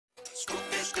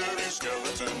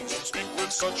skeletons speak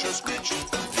with such a screech.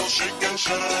 You'll shake and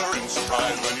shudder in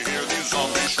surprise when you hear these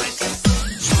zombies shriek.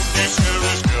 Spooky,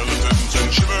 scary skeletons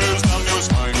and shivers down your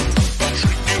spine.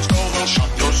 Shrieking skulls will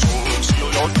shock your soul and seal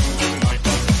your doom tonight.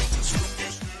 Spooky,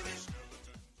 scary skeletons.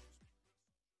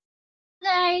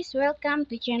 Guys, welcome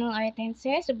to channel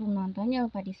Aitense. Sebelum nonton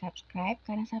jangan lupa di subscribe,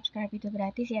 karena subscribe itu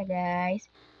gratis ya guys.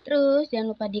 Terus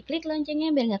jangan lupa diklik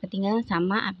loncengnya biar gak ketinggalan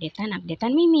sama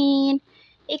updatean Mimin.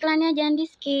 Iklannya jangan di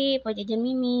skip, buat jajan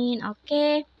Mimin.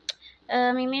 Oke.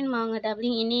 Mimin mau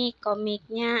ngedubbing ini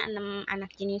komiknya 6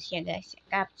 anak jenius ya guys.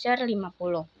 Capture 50.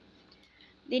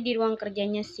 Ini di ruang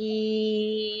kerjanya si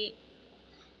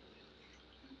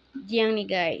Jiang nih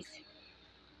guys.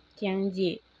 Jiang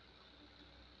Ji.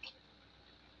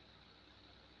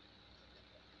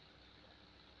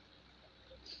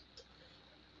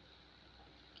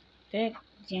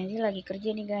 Jiang Ji lagi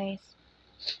kerja nih guys.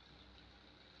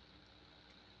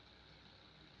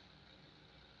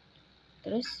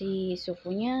 Terus si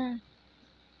Sufunya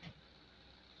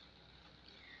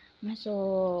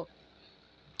masuk.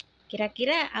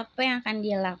 Kira-kira apa yang akan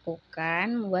dia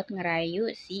lakukan buat ngerayu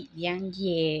si Jiang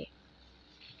Ji?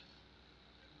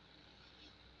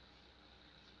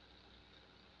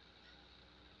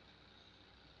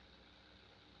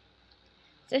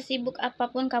 Sesibuk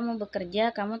apapun kamu bekerja,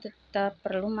 kamu tetap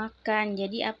perlu makan.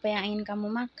 Jadi apa yang ingin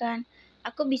kamu makan?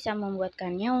 Aku bisa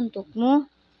membuatkannya untukmu,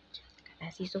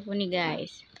 kata si Sufu nih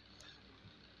guys.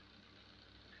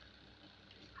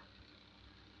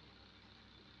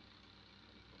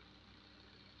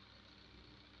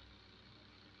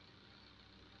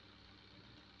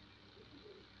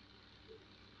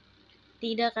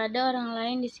 Tidak ada orang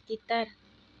lain di sekitar.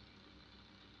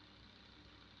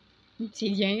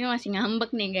 Si Jiangnya masih ngambek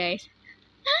nih guys.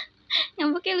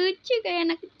 Ngambeknya lucu kayak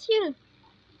anak kecil.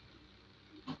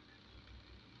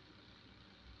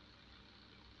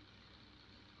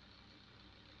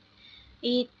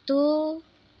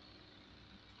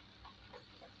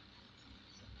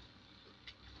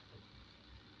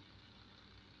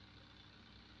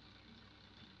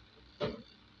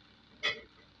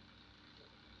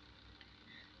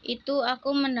 Itu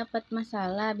aku mendapat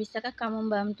masalah. Bisakah kamu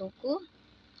membantuku?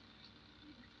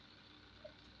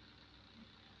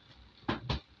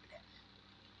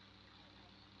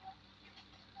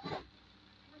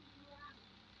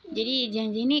 Jadi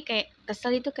Janji ini kayak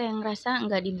kesel, itu kayak ngerasa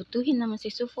nggak dibutuhin sama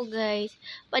si Sufu guys.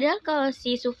 Padahal kalau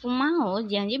si Sufu mau,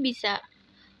 Janji bisa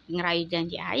ngerayu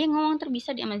Janji aja ngomong,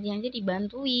 terbisa dia sama Janji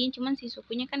dibantuin. Cuman si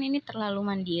Sufunya kan ini terlalu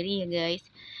mandiri ya guys.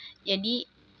 Jadi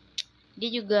dia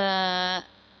juga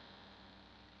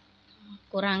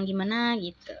kurang gimana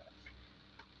gitu.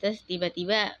 Terus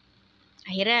tiba-tiba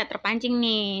akhirnya terpancing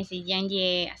nih si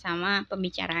Janji sama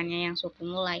pembicaraannya yang Sufu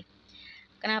mulai.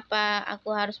 Kenapa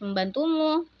aku harus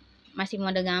membantumu? Masih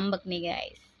mode ngambek nih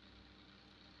guys.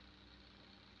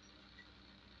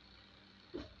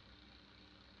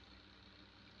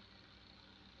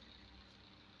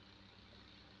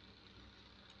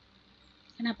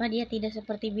 Kenapa dia tidak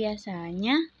seperti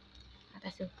biasanya? Kata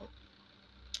Sufu.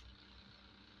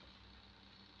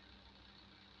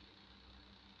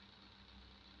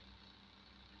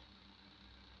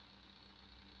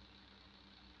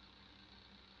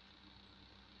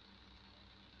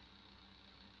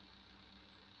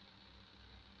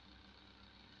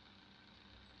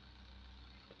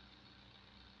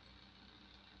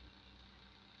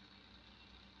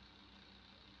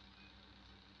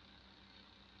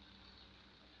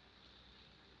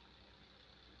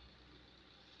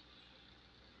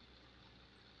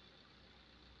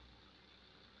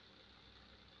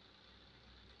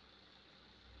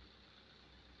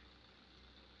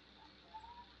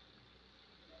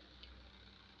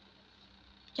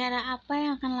 Cara apa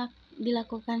yang akan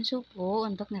dilakukan Sufu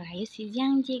untuk ngerayu si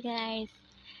Jiangji guys?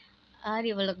 Oh,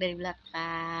 dipeluk dari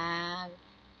belakang.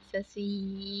 So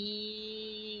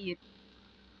sweet.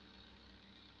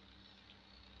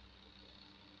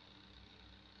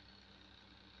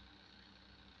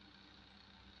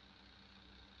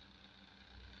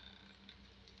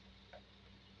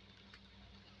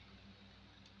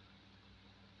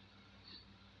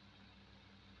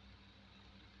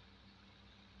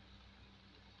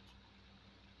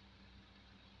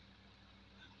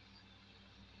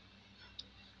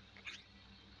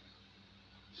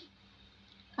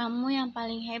 Kamu yang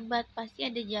paling hebat, pasti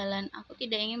ada jalan. Aku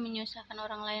tidak ingin menyusahkan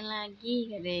orang lain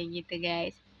lagi, katanya gitu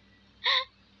guys.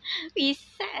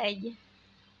 Bisa aja.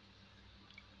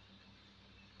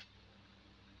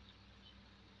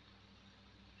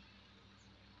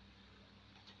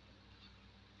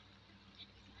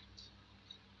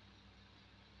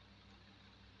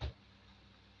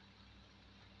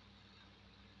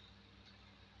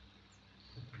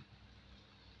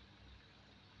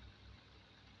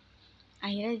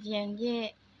 Akhirnya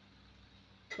Jiangje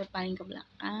berpaling ke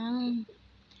belakang.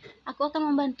 Aku akan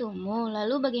membantumu,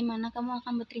 lalu bagaimana kamu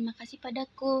akan berterima kasih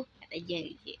padaku? Kata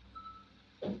Jiangje.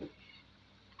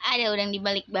 Ada udang di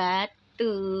balik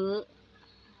batu.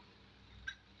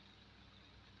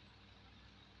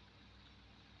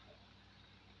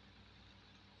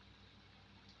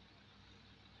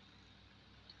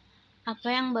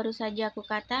 Apa yang baru saja aku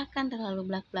katakan terlalu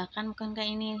belak-belakan, bukankah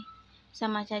ini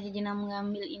sama saja Jina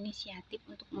mengambil inisiatif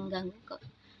untuk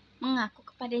mengaku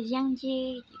kepada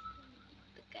Jiangje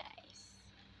gitu guys.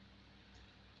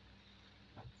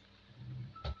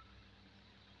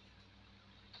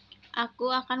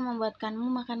 Aku akan membuatkanmu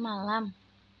makan malam.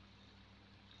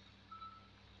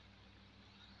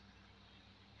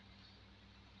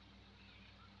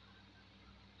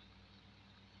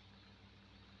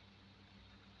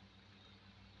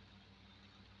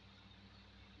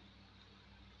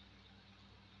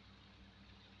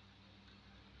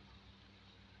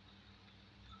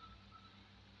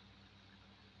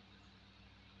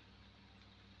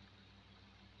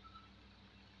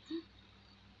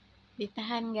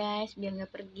 Ditahan guys, biar nggak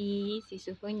pergi si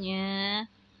suhunya.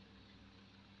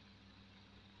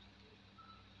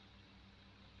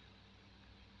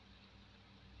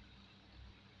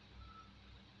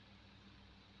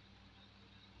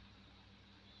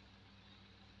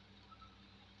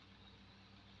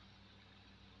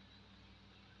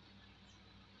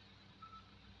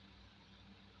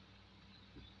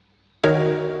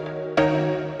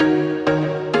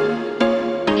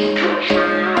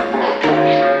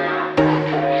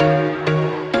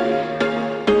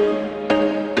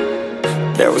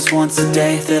 There was once a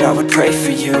day that I would pray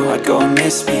for you. I'd go and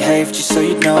misbehave just so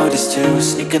you'd notice too.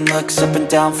 Sneaking looks up and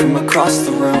down from across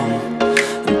the room.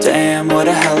 And damn, what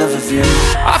a hell of a view.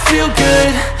 I feel good,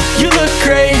 you look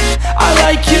great, I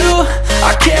like you,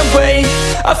 I can't wait.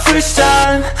 A first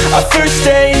time, a first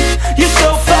date. You're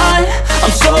so fine,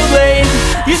 I'm so late.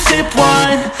 You sip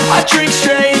wine, I drink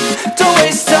straight. Don't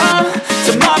waste time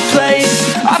to my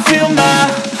place. I feel my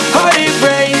heart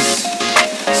erase.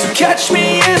 So catch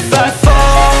me if I fall.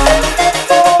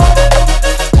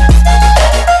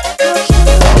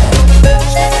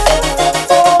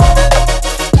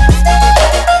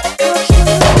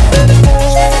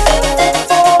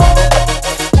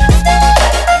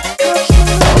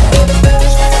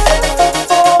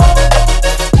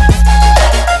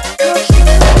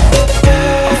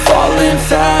 I'm falling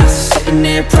fast, sitting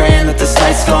here praying that this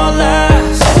night's gonna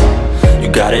last. You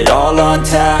got it all on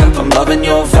tap, I'm loving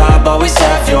your vibe, always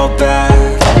have your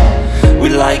back. We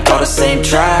like all the same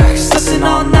tracks, listen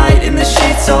all night in the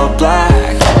sheets all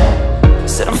black.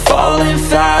 Said I'm falling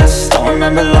fast, don't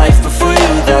remember life before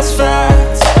you, that's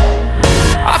fact.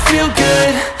 I feel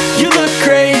good, you look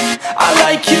great, I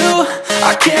like you,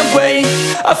 I can't wait.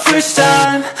 A first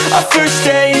time, a first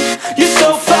date. You're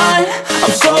so fine,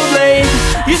 I'm so late.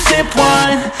 You sip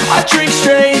wine, I drink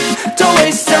straight. Don't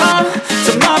waste time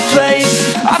to my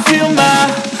place. I feel my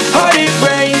heart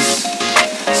erase.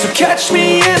 So catch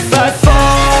me if I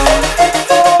fall.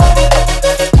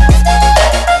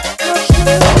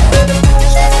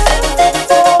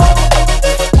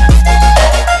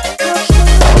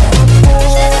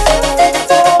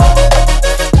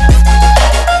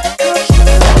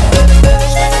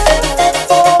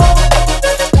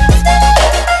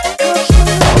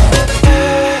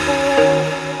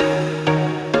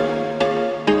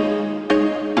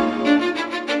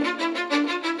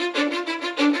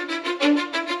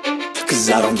 Cause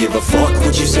I don't give a fuck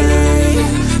what you say.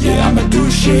 Yeah, I'ma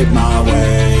do shit my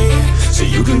way. So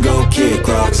you can go kick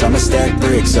rocks, I'ma stack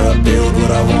bricks up, build what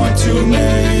I want to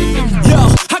make. Yo,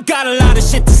 I got a lot of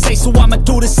shit to say, so I'ma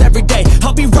do this every day.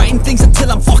 I'll be writing things until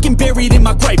I'm fucking buried in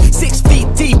my grave. 6 feet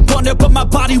deep under, but my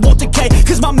body won't decay.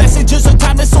 Cause my messages are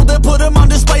timeless, so they'll put them on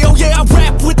display. Oh yeah, I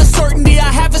rap with a certainty, I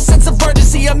have a sense of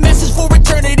urgency. A message for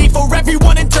eternity, for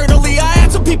everyone internally. I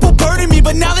had some people burning me,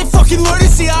 but now they fucking learn to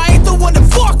see I ain't the one to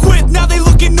fuck with. Now they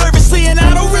looking nervously, and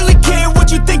I don't really care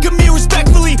what you think of me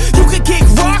respectfully. You can kick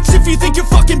rocks if you think you're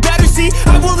fucking better, see.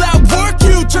 I will outwork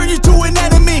you, turn you to an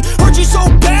enemy. Hurt you so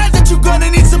bad that you're gonna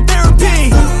need some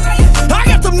therapy. I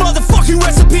got the motherfucking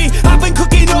recipe. I've been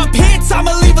cooking up hits,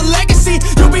 I'ma leave a legacy.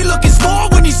 You'll be looking small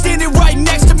when you're standing right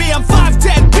next to me. I'm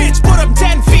 5'10", bitch, but I'm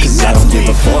 10 feet. Cause I don't give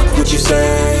a fuck what you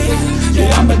say.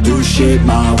 Yeah, I'ma do shit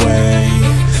my way.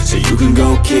 So you can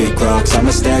go kick rocks,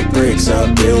 I'ma stack bricks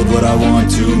up, build what I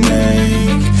want to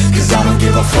make. Cause I don't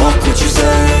give a fuck what you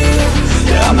say.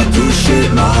 Yeah, I'ma do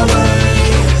shit my way.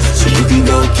 So you can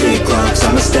go kick rocks,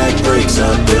 I'ma stack bricks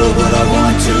up, build what I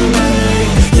want to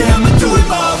make. Yeah, I'ma do it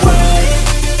my way.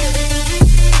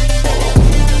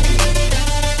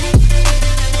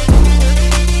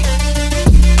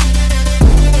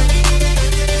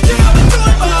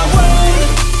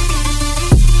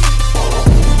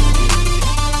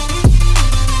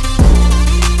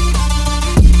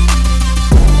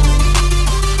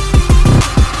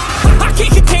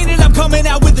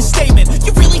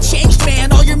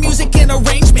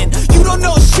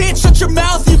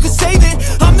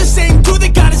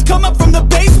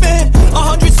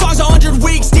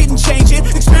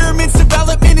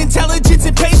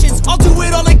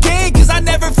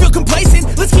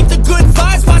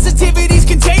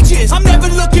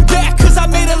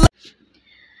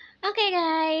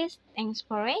 guys. Thanks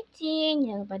for watching.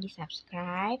 Jangan lupa di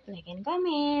subscribe, like, and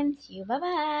comment. See you,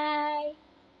 bye-bye.